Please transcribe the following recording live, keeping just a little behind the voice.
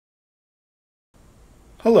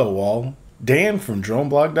Hello all, Dan from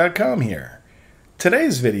Droneblog.com here.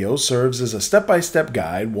 Today's video serves as a step-by-step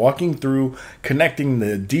guide walking through connecting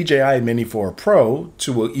the DJI Mini 4 Pro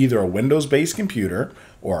to either a Windows-based computer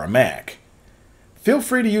or a Mac. Feel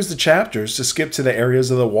free to use the chapters to skip to the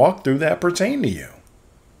areas of the walkthrough that pertain to you.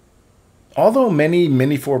 Although many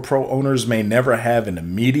Mini 4 Pro owners may never have an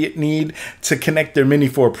immediate need to connect their Mini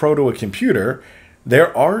 4 Pro to a computer,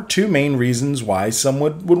 there are two main reasons why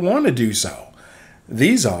someone would want to do so.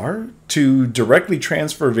 These are to directly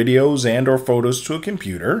transfer videos and or photos to a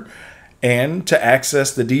computer and to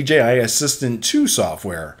access the DJI Assistant 2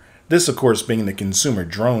 software, this of course being the consumer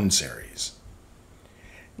drone series.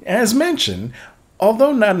 As mentioned,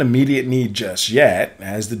 although not an immediate need just yet,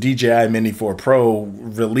 as the DJI Mini 4 Pro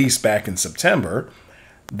released back in September,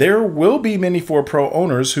 there will be Mini 4 Pro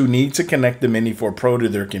owners who need to connect the Mini 4 Pro to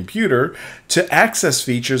their computer to access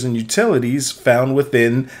features and utilities found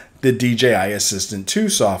within the DJI Assistant 2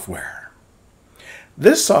 software.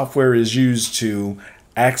 This software is used to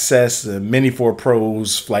access the Mini 4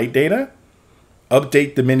 Pro's flight data,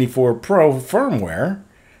 update the Mini 4 Pro firmware,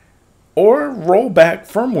 or roll back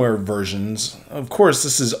firmware versions. Of course,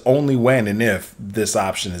 this is only when and if this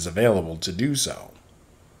option is available to do so.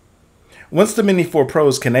 Once the Mini 4 Pro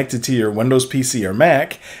is connected to your Windows PC or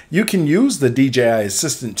Mac, you can use the DJI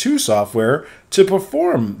Assistant 2 software to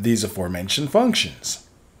perform these aforementioned functions.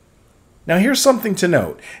 Now here's something to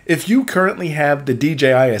note. If you currently have the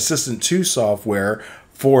DJI Assistant 2 software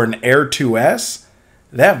for an Air 2S,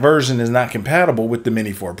 that version is not compatible with the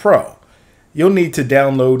Mini 4 Pro. You'll need to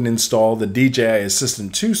download and install the DJI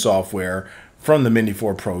Assistant 2 software from the Mini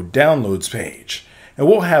 4 Pro downloads page, and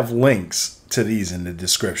we'll have links to these in the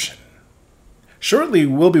description. Shortly,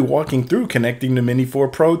 we'll be walking through connecting the Mini 4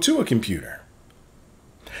 Pro to a computer.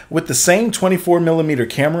 With the same 24mm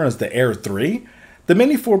camera as the Air 3, the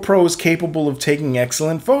Mini 4 Pro is capable of taking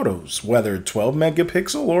excellent photos, whether 12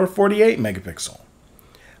 megapixel or 48 megapixel.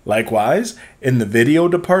 Likewise, in the video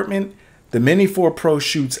department, the Mini 4 Pro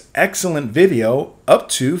shoots excellent video up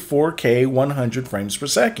to 4K 100 frames per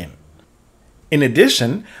second. In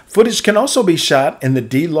addition, footage can also be shot in the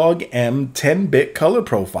D-Log-M 10-bit color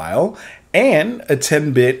profile and a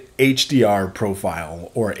 10-bit HDR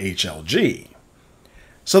profile, or HLG.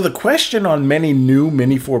 So the question on many new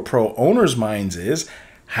Mini 4 Pro owners' minds is,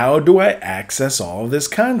 how do I access all of this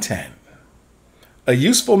content? A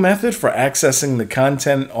useful method for accessing the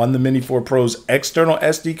content on the Mini 4 Pro's external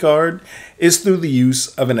SD card is through the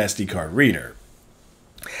use of an SD card reader.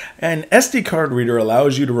 An SD card reader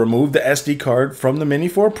allows you to remove the SD card from the Mini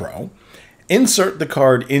 4 Pro, insert the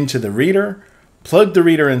card into the reader, plug the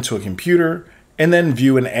reader into a computer, and then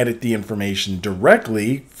view and edit the information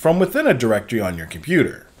directly from within a directory on your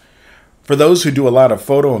computer. For those who do a lot of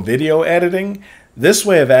photo and video editing, this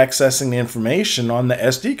way of accessing the information on the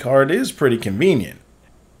SD card is pretty convenient.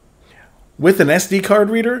 With an SD card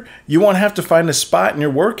reader, you won't have to find a spot in your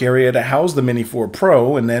work area to house the Mini 4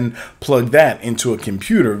 Pro and then plug that into a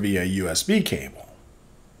computer via USB cable.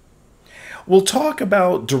 We'll talk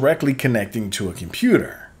about directly connecting to a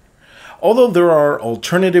computer. Although there are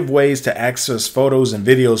alternative ways to access photos and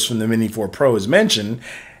videos from the Mini 4 Pro as mentioned,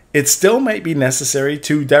 it still might be necessary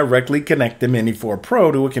to directly connect the Mini 4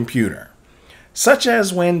 Pro to a computer, such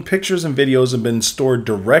as when pictures and videos have been stored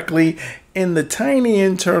directly in the tiny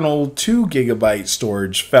internal 2 GB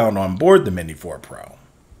storage found on board the Mini 4 Pro.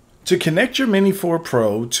 To connect your Mini 4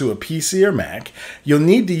 Pro to a PC or Mac, you'll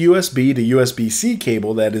need the USB to USB-C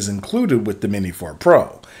cable that is included with the Mini 4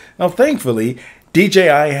 Pro. Now thankfully,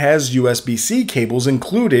 DJI has USB-C cables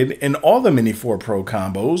included in all the Mini 4 Pro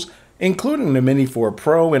combos, including the Mini 4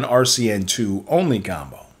 Pro and RCN2 only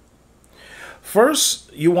combo.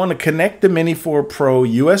 First, you want to connect the Mini 4 Pro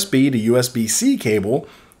USB to USB-C cable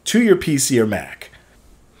to your PC or Mac.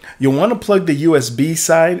 You'll want to plug the USB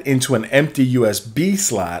side into an empty USB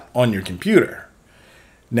slot on your computer.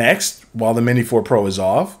 Next, while the Mini 4 Pro is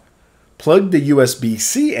off, plug the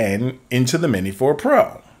USB-C end into the Mini 4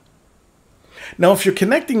 Pro. Now, if you're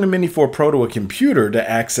connecting the Mini 4 Pro to a computer to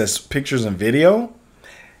access pictures and video,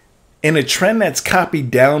 in a trend that's copied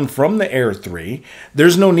down from the Air 3,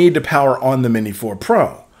 there's no need to power on the Mini 4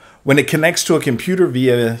 Pro. When it connects to a computer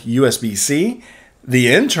via USB-C,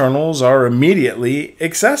 the internals are immediately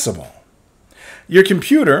accessible. Your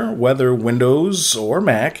computer, whether Windows or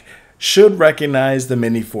Mac, should recognize the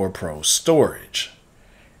Mini 4 Pro storage.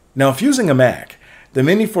 Now, if using a Mac, the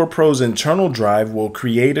Mini 4 Pro's internal drive will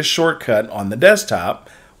create a shortcut on the desktop,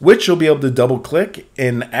 which you'll be able to double-click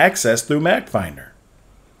and access through Mac Finder.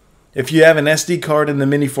 If you have an SD card in the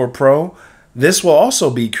Mini 4 Pro, this will also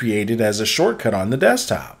be created as a shortcut on the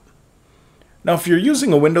desktop. Now, if you're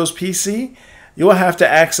using a Windows PC, you will have to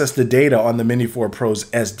access the data on the Mini 4 Pro's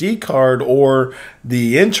SD card or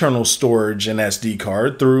the internal storage and SD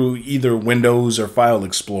card through either Windows or File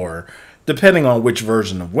Explorer, depending on which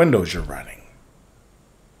version of Windows you're running.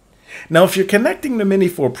 Now, if you're connecting the Mini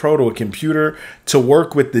 4 Pro to a computer to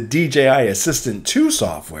work with the DJI Assistant 2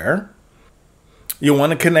 software, you'll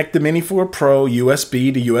want to connect the Mini 4 Pro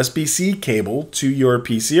USB to USB-C cable to your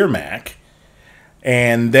PC or Mac,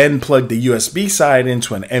 and then plug the USB side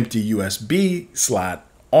into an empty USB slot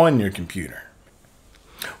on your computer.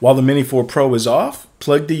 While the Mini 4 Pro is off,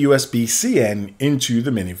 plug the USB-C end into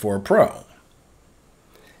the Mini 4 Pro.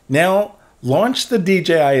 Now, launch the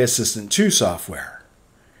DJI Assistant 2 software.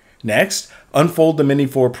 Next, unfold the Mini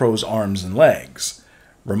 4 Pro's arms and legs.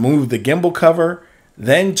 Remove the gimbal cover,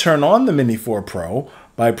 then turn on the Mini 4 Pro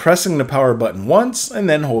by pressing the power button once and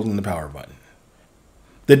then holding the power button.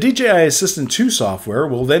 The DJI Assistant 2 software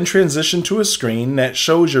will then transition to a screen that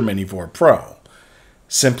shows your Mini 4 Pro.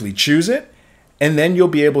 Simply choose it, and then you'll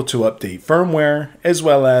be able to update firmware as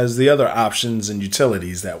well as the other options and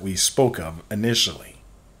utilities that we spoke of initially.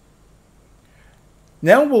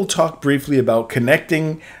 Now we'll talk briefly about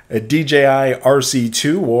connecting a DJI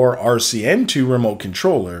RC2 or RCN2 remote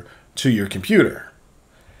controller to your computer.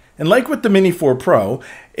 And like with the Mini 4 Pro,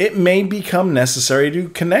 it may become necessary to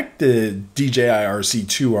connect the DJI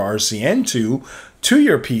RC2 or RCN2 to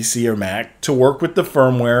your PC or Mac to work with the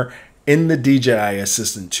firmware in the DJI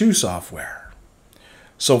Assistant 2 software.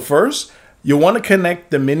 So first, you'll want to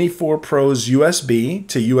connect the Mini 4 Pro's USB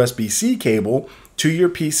to USB-C cable to your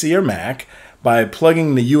PC or Mac by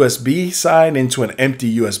plugging the USB side into an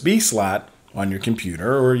empty USB slot on your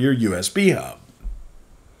computer or your USB hub.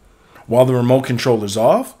 While the remote controller is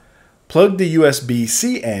off, plug the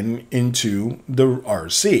USB-C end into the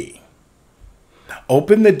RC.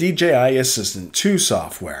 Open the DJI Assistant 2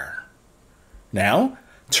 software. Now,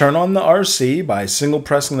 turn on the RC by single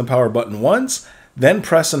pressing the power button once, then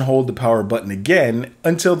press and hold the power button again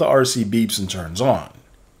until the RC beeps and turns on.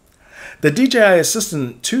 The DJI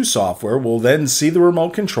Assistant 2 software will then see the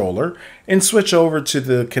remote controller and switch over to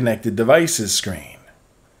the Connected Devices screen.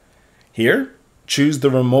 Here, choose the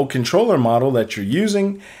remote controller model that you're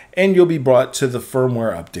using, and you'll be brought to the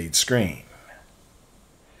firmware update screen.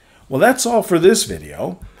 Well, that's all for this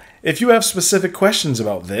video. If you have specific questions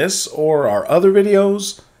about this or our other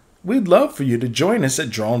videos, we'd love for you to join us at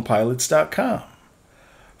dronepilots.com.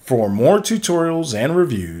 For more tutorials and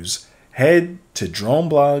reviews, head to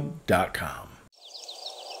droneblog.com.